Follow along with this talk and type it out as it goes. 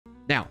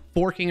Now,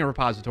 forking a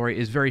repository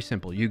is very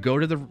simple. You go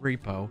to the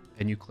repo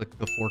and you click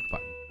the fork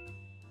button.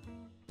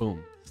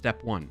 Boom.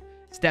 Step 1.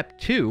 Step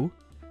 2,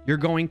 you're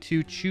going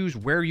to choose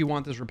where you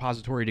want this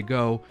repository to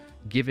go,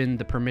 given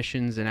the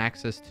permissions and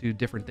access to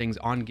different things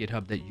on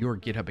GitHub that your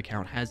GitHub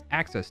account has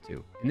access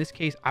to. In this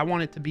case, I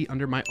want it to be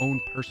under my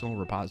own personal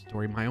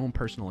repository, my own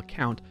personal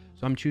account.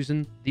 So I'm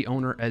choosing the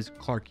owner as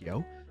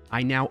Clarkio.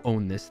 I now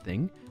own this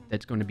thing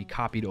that's going to be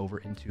copied over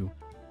into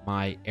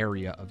my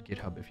area of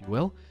GitHub, if you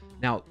will.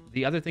 Now,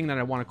 the other thing that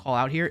I want to call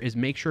out here is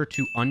make sure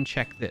to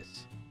uncheck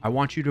this. I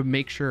want you to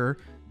make sure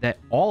that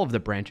all of the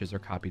branches are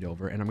copied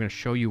over, and I'm going to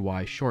show you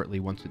why shortly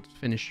once it's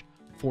finished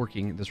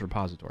forking this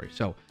repository.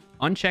 So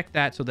uncheck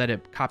that so that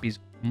it copies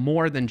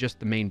more than just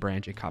the main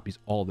branch. It copies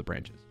all the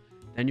branches.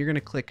 Then you're going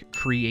to click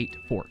Create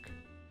Fork.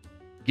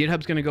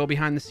 GitHub's going to go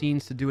behind the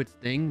scenes to do its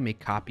thing, make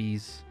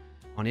copies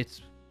on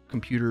its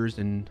computers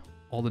and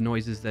all the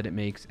noises that it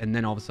makes. And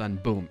then all of a sudden,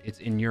 boom, it's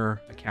in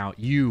your account.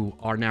 You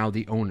are now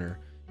the owner.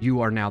 You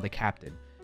are now the captain.